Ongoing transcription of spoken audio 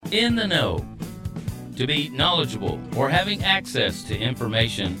in the know. To be knowledgeable or having access to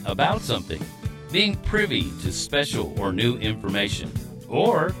information about something, being privy to special or new information.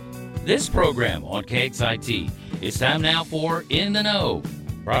 Or this program on KXIT. It's time now for In the Know,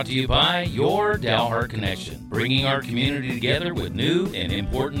 brought to you by your Dalhart Connection, bringing our community together with new and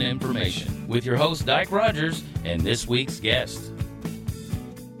important information. With your host, Dyke Rogers, and this week's guest.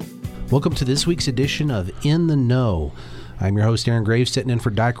 Welcome to this week's edition of In the Know. I'm your host, Aaron Graves, sitting in for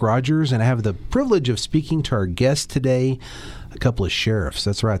Dyke Rogers, and I have the privilege of speaking to our guest today, a couple of sheriffs.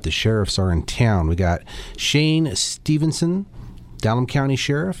 That's right, the sheriffs are in town. We got Chanze Stevenson, Dallam County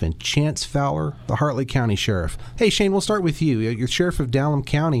Sheriff, and Chanze Fowler, the Hartley County Sheriff. Hey, Shane, we'll start with you. You're Sheriff of Dallam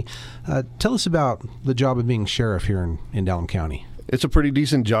County. Tell us about the job of being sheriff here in Dallam County. It's a pretty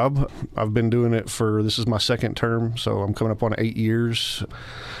decent job. I've been doing it this is my second term, so I'm coming up on 8 years.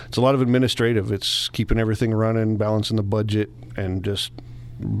 It's a lot of administrative. It's keeping everything running, balancing the budget, and just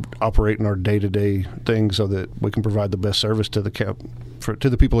operating our day-to-day things so that we can provide the best service to the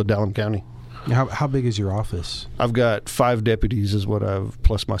people of Dallam County. How big is your office? I've got 5 deputies is what I've,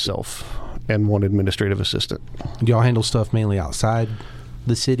 plus myself, and 1 administrative assistant. Do y'all handle stuff mainly outside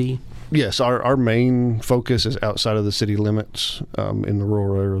the city? Yes, our main focus is outside of the city limits in the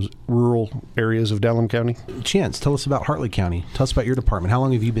rural areas of Dallam County. Chanze, tell us about Hartley County. Tell us about your department. How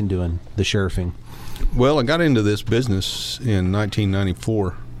long have you been doing the sheriffing? Well, I got into this business in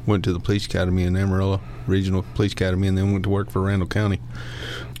 1994. Went to the police academy in Amarillo, Regional Police Academy, and then went to work for Randall County.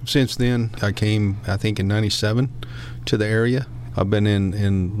 Since then, I came, I think, in 97 to the area. I've been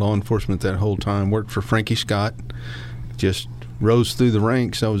in law enforcement that whole time. Worked for Frankie Scott, just rose through the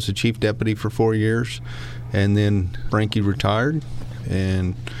ranks. I was the chief deputy for 4 years, and then Frankie retired,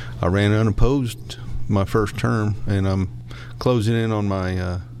 and I ran unopposed my first term, and I'm closing in on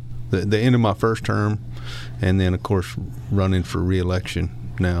my the end of my first term, and then, of course, running for re-election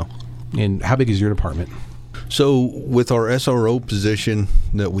now. And how big is your department? So with our SRO position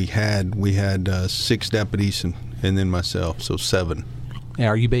that we had 6 deputies and then myself, so 7. Now,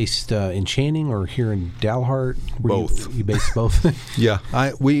 are you based in Channing or here in Dalhart? Both. You based both? Yeah,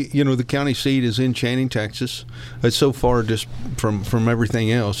 the county seat is in Channing, Texas. It's so far just from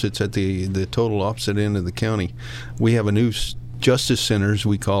everything else. It's at the total opposite end of the county. We have a new justice center, as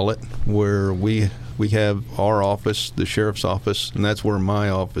we call it, where we have our office, the sheriff's office, and that's where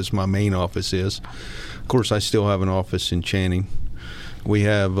my main office is. Of course, I still have an office in Channing. We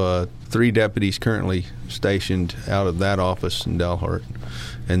have 3 deputies currently stationed out of that office in Dalhart.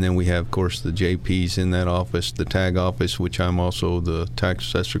 And then we have, of course, the JPs in that office, the tag office, which I'm also the tax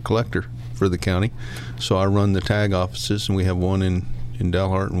assessor collector for the county. So I run the tag offices, and we have 1 in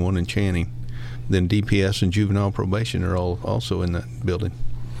Dalhart and 1 in Channing. Then DPS and juvenile probation are all also in that building.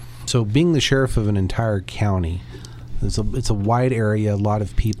 So being the sheriff of an entire county, it's a wide area, a lot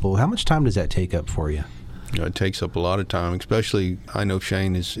of people. How much time does that take up for you? It takes up a lot of time, especially, I know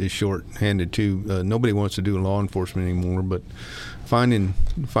Shane is short-handed too. Nobody wants to do law enforcement anymore, but finding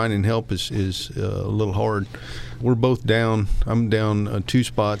help is a little hard. We're both down. I'm down 2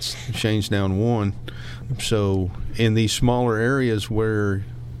 spots. Shane's down 1. So in these smaller areas where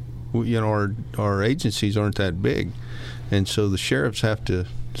our agencies aren't that big, and so the sheriffs have to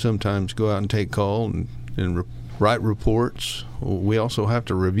sometimes go out and take call and write reports. We also have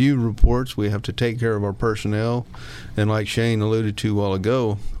to review reports. We have to take care of our personnel. And like Shane alluded to a while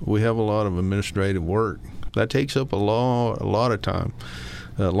ago, we have a lot of administrative work. That takes up a lot of time,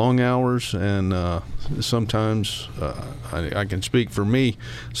 long hours, and sometimes, I can speak for me,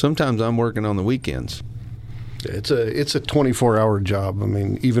 sometimes I'm working on the weekends. It's a 24-hour job. I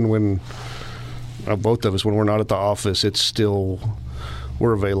mean, even when both of us, when we're not at the office, it's still,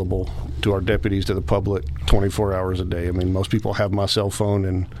 we're available to our deputies, to the public, 24 hours a day. I mean, most people have my cell phone,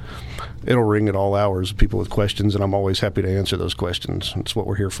 and it'll ring at all hours, people with questions, and I'm always happy to answer those questions. It's what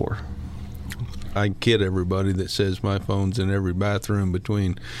we're here for. I kid everybody that says my phone's in every bathroom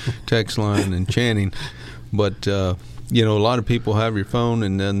between text line and Channing. But, a lot of people have your phone,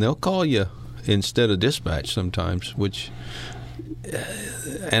 and then they'll call you instead of dispatch sometimes,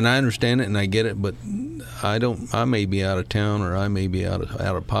 and I understand it and I get it, but I may be out of town or I may be out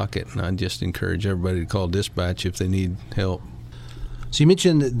of pocket, and I just encourage everybody to call dispatch if they need help. So you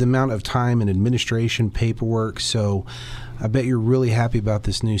mentioned the amount of time and administration, paperwork, so I bet you're really happy about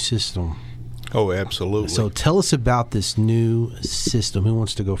this new system. Oh, absolutely. So tell us about this new system. Who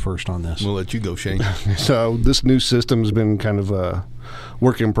wants to go first on this? We'll let you go, Shane. So this new system has been kind of a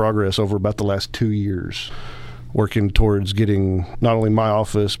work in progress over about the last 2 years, working towards getting not only my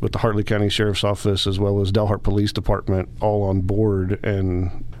office but the Hartley County Sheriff's Office as well as Dalhart Police Department all on board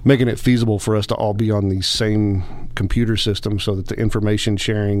and making it feasible for us to all be on the same computer system so that the information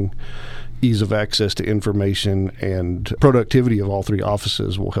sharing, ease of access to information, and productivity of all three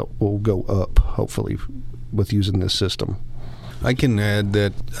offices will go up, hopefully, with using this system. I can add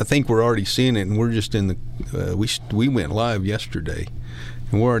that I think we're already seeing it, and we're just in the we went live yesterday,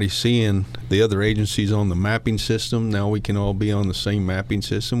 and we're already seeing the other agencies on the mapping system. Now we can all be on the same mapping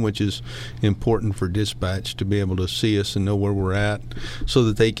system, which is important for dispatch to be able to see us and know where we're at so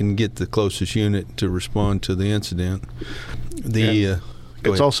that they can get the closest unit to respond to the incident.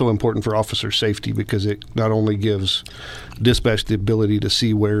 It's also important for officer safety because it not only gives dispatch the ability to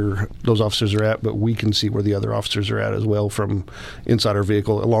see where those officers are at, but we can see where the other officers are at as well from inside our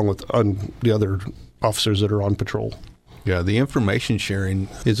vehicle, along with the other officers that are on patrol. Yeah, the information sharing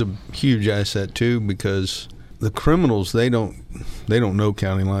is a huge asset too, because the criminals, they don't know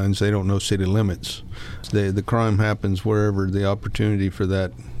county lines, they don't know city limits. The crime happens wherever the opportunity for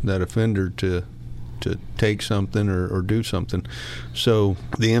that offender to take something or do something. So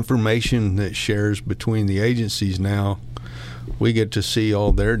the information that shares between the agencies now, we get to see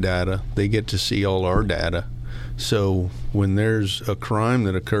all their data, they get to see all our data. So when there's a crime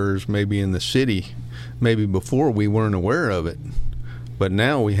that occurs maybe in the city, maybe before we weren't aware of it, but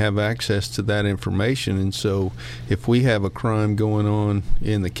now we have access to that information. And so if we have a crime going on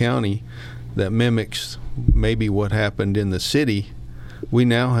in the county that mimics maybe what happened in the city, we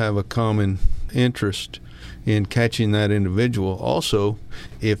now have a common interest in catching that individual. Also,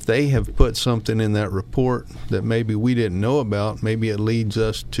 if they have put something in that report that maybe we didn't know about, maybe it leads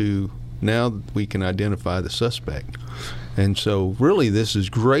us to now we can identify the suspect. And so really this is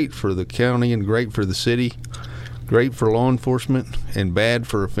great for the county and great for the city, great for law enforcement, and bad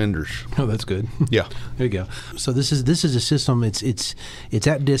for offenders. Oh, that's good. Yeah. There you go. So this is a system, it's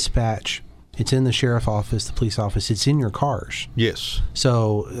at dispatch. It's in the sheriff office, the police office. It's in your cars. Yes.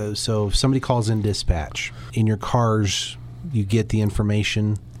 So if somebody calls in dispatch, in your cars, you get the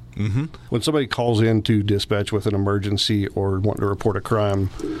information. Mm-hmm. When somebody calls in to dispatch with an emergency or wanting to report a crime,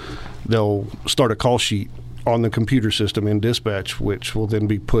 they'll start a call sheet on the computer system in dispatch, which will then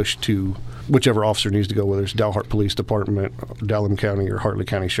be pushed to whichever officer needs to go, whether it's Dalhart Police Department, Dallam County, or Hartley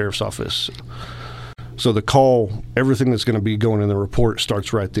County Sheriff's Office. So the call, everything that's going to be going in the report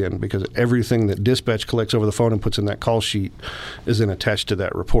starts right then, because everything that dispatch collects over the phone and puts in that call sheet is then attached to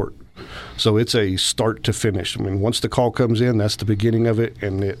that report. So it's a start to finish. I mean, once the call comes in, that's the beginning of it,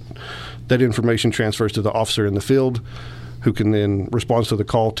 and that information transfers to the officer in the field, who can then respond to the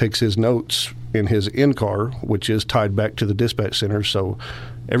call, takes his notes in his in-car, which is tied back to the dispatch center. So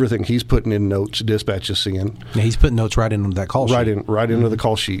everything he's putting in notes, dispatch is seeing. Yeah, he's putting notes right into that call sheet. Right into the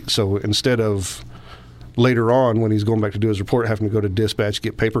call sheet. So instead of later on, when he's going back to do his report, having to go to dispatch,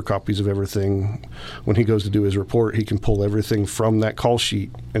 get paper copies of everything, when he goes to do his report, he can pull everything from that call sheet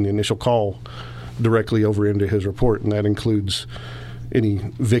and the initial call directly over into his report. And that includes any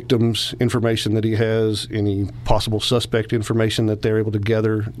victims information that he has, any possible suspect information that they're able to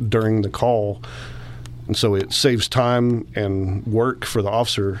gather during the call. And so it saves time and work for the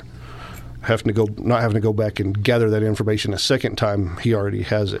officer not having to go back and gather that information a second time. He already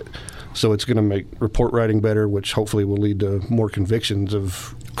has it. So it's going to make report writing better, which hopefully will lead to more convictions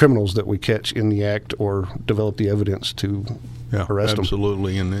of criminals that we catch in the act or develop the evidence to arrest them.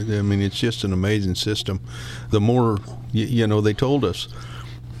 Absolutely. And I mean, it's just an amazing system. The more, they told us,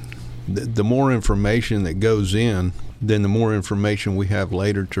 the more information that goes in, then the more information we have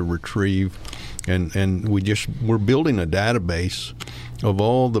later to retrieve. And we're building a database of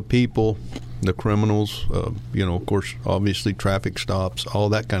all the people, the criminals, of course, obviously traffic stops, all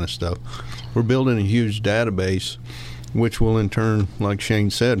that kind of stuff. We're building a huge database, which will in turn, like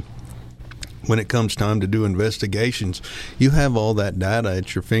Shane said, when it comes time to do investigations, you have all that data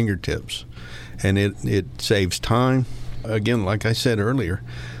at your fingertips, and it saves time. Again, like I said earlier,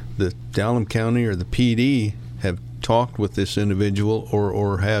 the Dallam County or the PD have talked with this individual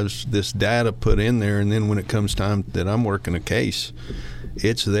or has this data put in there, and then when it comes time that I'm working a case,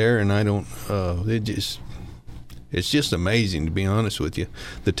 it's there, and I don't. It's just amazing, to be honest with you,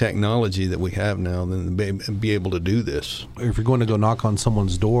 the technology that we have now, then to be able to do this. If you're going to go knock on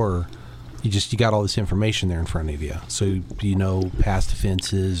someone's door, you got all this information there in front of you, so past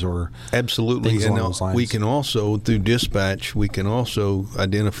offenses or absolutely. Things and along those lines. We can also, through dispatch,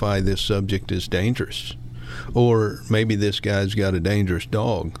 identify this subject as dangerous. Or maybe this guy's got a dangerous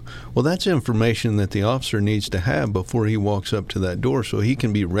dog. Well, that's information that the officer needs to have before he walks up to that door, so he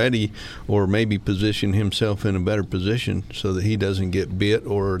can be ready or maybe position himself in a better position so that he doesn't get bit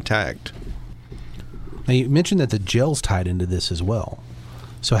or attacked. Now, you mentioned that the jail's tied into this as well.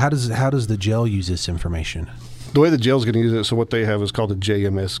 So how does the jail use this information? the way the jail's going to use it, so what they have is called a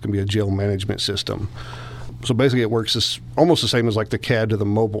JMS. It's going to be a jail management system. So basically it works almost the same as like the CAD to the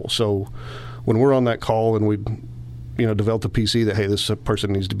mobile. So when we're on that call and we develop the PC that, hey, this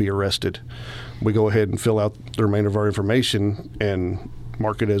person needs to be arrested, we go ahead and fill out the remainder of our information and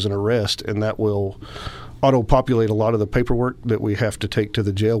mark it as an arrest, and that will auto-populate a lot of the paperwork that we have to take to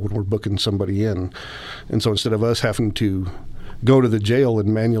the jail when we're booking somebody in. And so instead of us having to go to the jail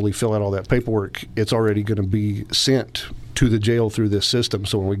and manually fill out all that paperwork, it's already going to be sent to the jail through this system.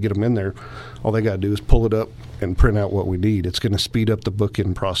 So when we get them in there, all they got to do is pull it up and print out what we need. It's going to speed up the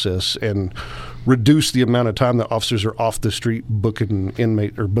booking process and reduce the amount of time that officers are off the street booking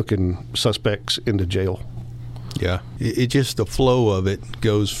booking suspects into jail. Yeah, it just, the flow of it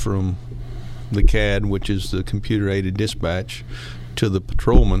goes from the CAD, which is the computer-aided dispatch, to the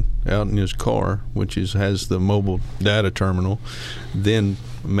patrolman out in his car, which has the mobile data terminal, then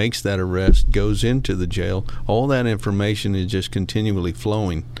makes that arrest, goes into the jail. All that information is just continually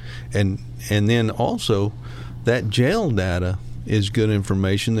flowing. And then also that jail data is good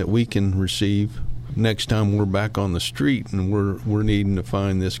information that we can receive next time we're back on the street and we're needing to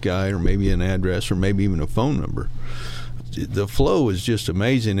find this guy, or maybe an address, or maybe even a phone number. The flow is just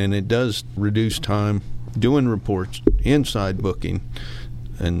amazing, and it does reduce time doing reports, inside booking,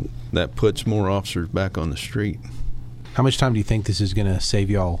 and that puts more officers back on the street. How much time do you think this is going to save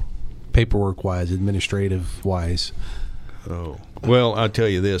y'all, paperwork-wise, administrative-wise? Oh, well, I'll tell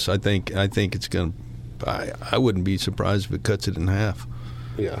you this. I think it's going to. I wouldn't be surprised if it cuts it in half.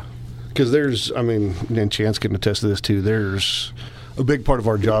 Yeah, because and Chanze can attest to this too. There's a big part of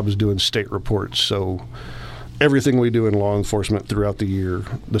our job is doing state reports. So everything we do in law enforcement throughout the year,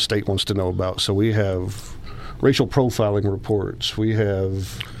 the state wants to know about. So we have racial profiling reports. We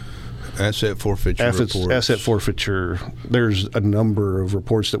have asset forfeiture reports. Asset forfeiture. There's a number of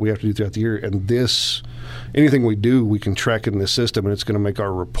reports that we have to do throughout the year. And anything we do, we can track in this system, and it's going to make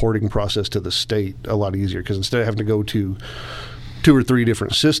our reporting process to the state a lot easier. Because instead of having to go to 2 or 3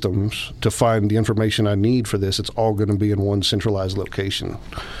 different systems to find the information I need for this, it's all going to be in one centralized location.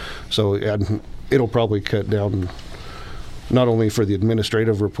 So it'll probably cut down not only for the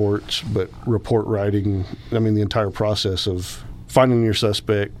administrative reports, but report writing. The entire process of finding your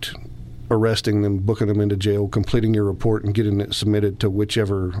suspect, arresting them, booking them into jail, completing your report, and getting it submitted to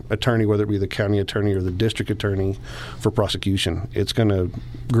whichever attorney, whether it be the county attorney or the district attorney, for prosecution. It's going to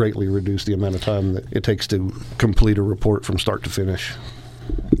greatly reduce the amount of time that it takes to complete a report from start to finish.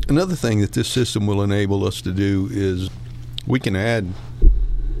 Another thing that this system will enable us to do is we can add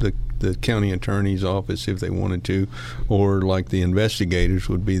the county attorney's office if they wanted to, or like the investigators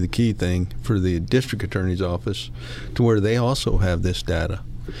would be the key thing for the district attorney's office, to where they also have this data.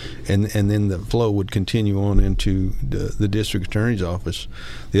 And then the flow would continue on into the district attorney's office.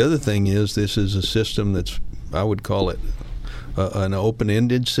 The other thing is, this is a system that's, I would call it an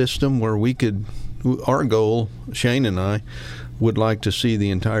open-ended system, where our goal, Shane and I, would like to see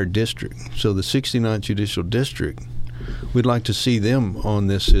the entire district. So the 69th Judicial District, we'd like to see them on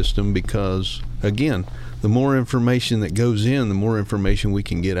this system, because, again, the more information that goes in, the more information we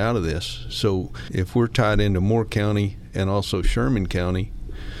can get out of this. So if we're tied into Moore County and also Sherman County,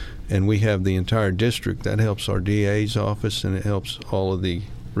 and we have the entire district, that helps our DA's office, and it helps all of the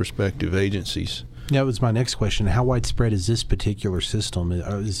respective agencies. That was my next question. How widespread is this particular system?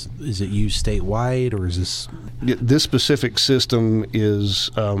 Is it used statewide, or is this? This specific system is,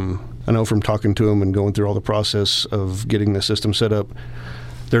 I know from talking to them and going through all the process of getting the system set up,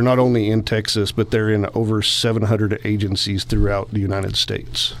 they're not only in Texas, but they're in over 700 agencies throughout the United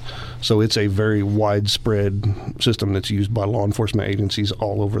States. So it's a very widespread system that's used by law enforcement agencies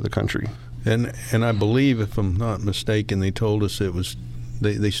all over the country. And I believe, if I'm not mistaken, they told us it was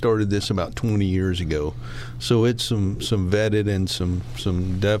they started this about 20 years ago. So it's some vetted and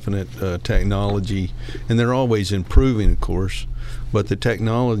some definite technology, and they're always improving, of course, but the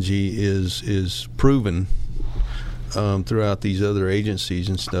technology is proven throughout these other agencies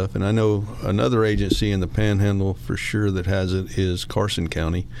and stuff. And I know another agency in the Panhandle for sure that has it is Carson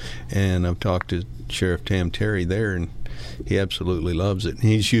County, and I've talked to Sheriff Tam Terry there, and he absolutely loves it.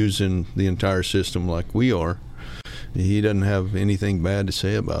 He's using the entire system like we are. He doesn't have anything bad to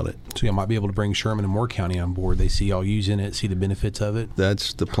say about it. So you might be able to bring Sherman and Moore County on board. They see y'all using it, see the benefits of it.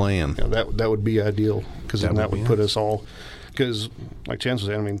 That's the plan. Yeah, that would be ideal, because then that would put us all, because like Chanze was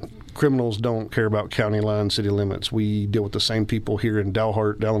saying, criminals don't care about county lines, city limits. We deal with the same people here in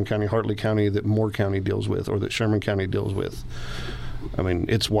Dallam County, Hartley County, that Moore County deals with, or that Sherman County deals with.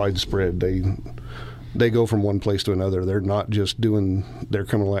 It's widespread. They go from one place to another. They're not just doing their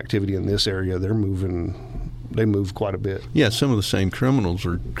criminal activity in this area. They're moving they move quite a bit. Yeah, some of the same criminals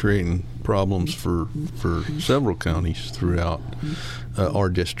are creating problems for several counties throughout our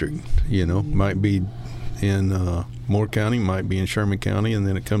district. Might be in Moore County, might be in Sherman County, and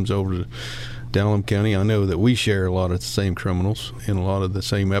then it comes over to Dallam County. I know that we share a lot of the same criminals in a lot of the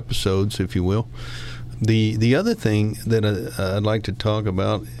same episodes, if you will. The other thing that I'd like to talk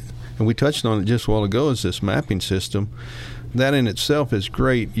about, and we touched on it just a while ago, is this mapping system. That in itself is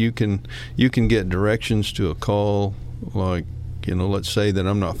great. You can get directions to a call, like, let's say that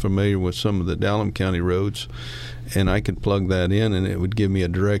I'm not familiar with some of the Dallam County roads, and I could plug that in, and it would give me a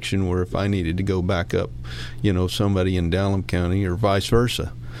direction where if I needed to go back up, somebody in Dallam County or vice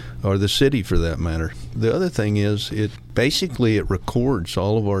versa, or the city for that matter. The other thing is it records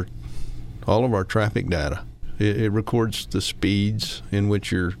all of our traffic data. It records the speeds in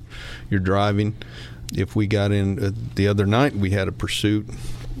which you're driving. If we got in the other night, we had a pursuit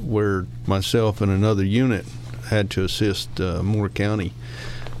where myself and another unit had to assist Moore County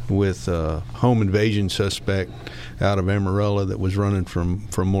with a home invasion suspect out of Amarillo that was running from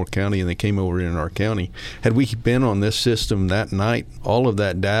Moore County, and they came over in our county. Had we been on this system that night, all of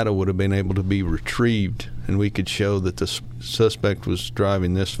that data would have been able to be retrieved, and we could show that the suspect was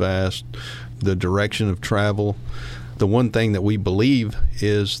driving this fast, the direction of travel. The one thing that we believe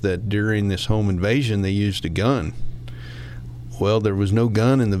is that during this home invasion, they used a gun. Well, there was no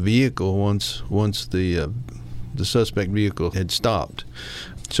gun in the vehicle once the suspect vehicle had stopped.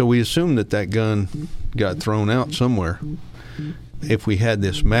 So we assumed that gun got thrown out somewhere. If we had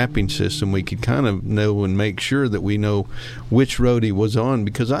this mapping system, we could kind of know and make sure that we know which road he was on,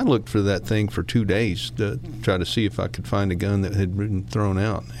 because I looked for that thing for 2 days to try to see if I could find a gun that had been thrown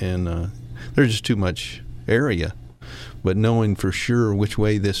out. And there's just too much area. But knowing for sure which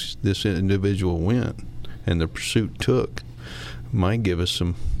way this individual went and the pursuit took might give us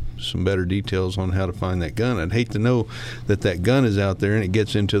some better details on how to find that gun. I'd hate to know that gun is out there and it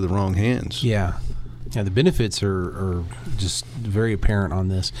gets into the wrong hands. Yeah, the benefits are just very apparent on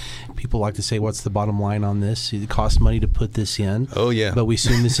this. People like to say, what's the bottom line on this? It costs money to put this in. Oh, yeah. But we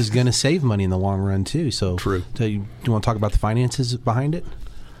assume this is going to save money in the long run, too. So, true. Do you want to talk about the finances behind it?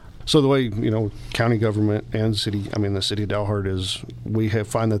 So the way, county government and the city of Dalhart is, we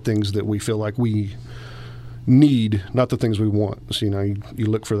find the things that we feel like we need, not the things we want. So, you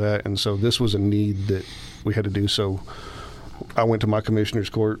look for that. And so this was a need that we had to do. So I went to my commissioner's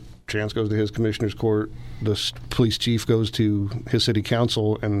court. Chanze goes to his commissioner's court. The police chief goes to his city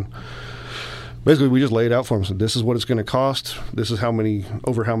council. And basically we just lay it out for them. So this is what it's going to cost. This is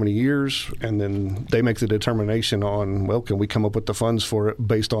over how many years. And then they make the determination on, can we come up with the funds for it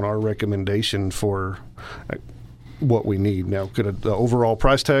based on our recommendation for what we need. Now, the overall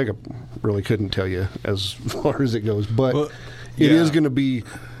price tag, I really couldn't tell you as far as it goes. But it is going to be,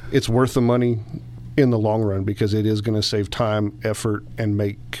 it's worth the money in the long run, because it is going to save time, effort, and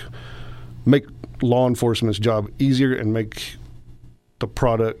make law enforcement's job easier and make the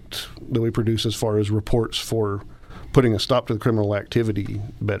product that we produce as far as reports for putting a stop to the criminal activity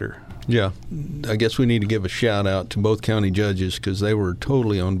better. Yeah, I guess we need to give a shout out to both county judges, because they were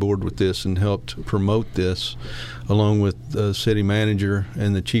totally on board with this and helped promote this, along with the city manager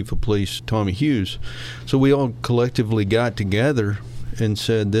and the chief of police, Tommy Hughes. So we all collectively got together and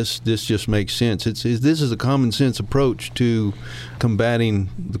said this just makes sense. This is a common sense approach to combating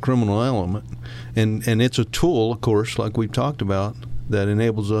the criminal element, and it's a tool, of course, like we've talked about, that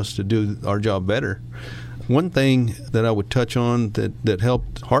enables us to do our job better. One thing that I would touch on that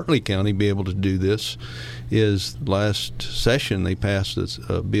helped Hartley County be able to do this is last session they passed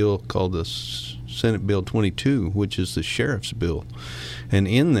a bill called the Senate Bill 22, which is the sheriff's bill. And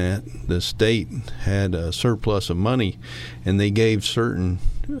in that, the state had a surplus of money, and they gave certain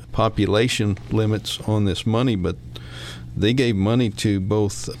population limits on this money, but they gave money to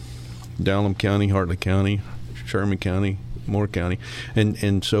both Dallam County, Hartley County, Sherman County, Moore County.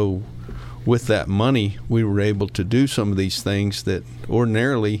 And so with that money, we were able to do some of these things that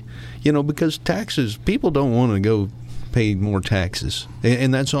ordinarily, because taxes, people don't want to go pay more taxes.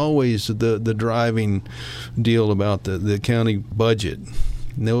 And that's always the driving deal about the county budget.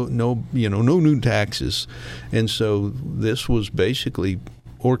 No new taxes. And so this was basically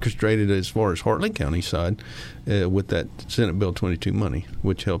orchestrated as far as Hartley County side with that Senate Bill 22 money,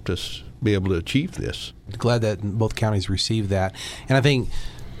 which helped us be able to achieve this. Glad that both counties received that. And I think,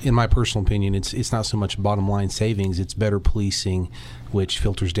 in my personal opinion, it's not so much bottom line savings, it's better policing, which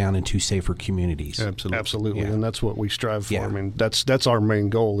filters down into safer communities. Absolutely. Yeah. And that's what we strive for. Yeah. I mean, that's our main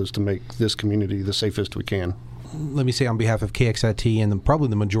goal, is to make this community the safest we can. Let me say, on behalf of KXIT and probably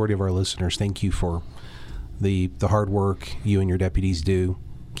the majority of our listeners, thank you for the hard work you and your deputies do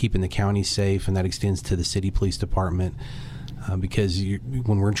keeping the county safe, and that extends to the city police department. Because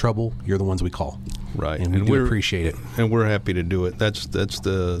when we're in trouble, you're the ones we call. Right. And we do appreciate it. And we're happy to do it. That's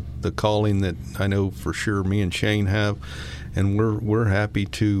the calling that I know for sure me and Shane have, and we're happy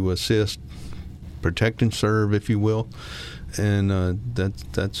to assist, protect and serve, if you will. And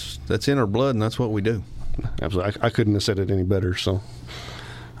that's in our blood, and that's what we do. Absolutely. I couldn't have said it any better, so.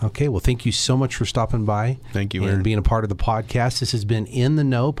 Okay, well, thank you so much for stopping by. Thank you, Aaron. And being a part of the podcast. This has been In the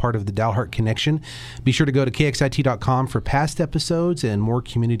Know, part of the Dalhart Connection. Be sure to go to kxit.com for past episodes and more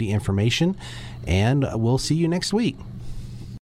community information. And we'll see you next week.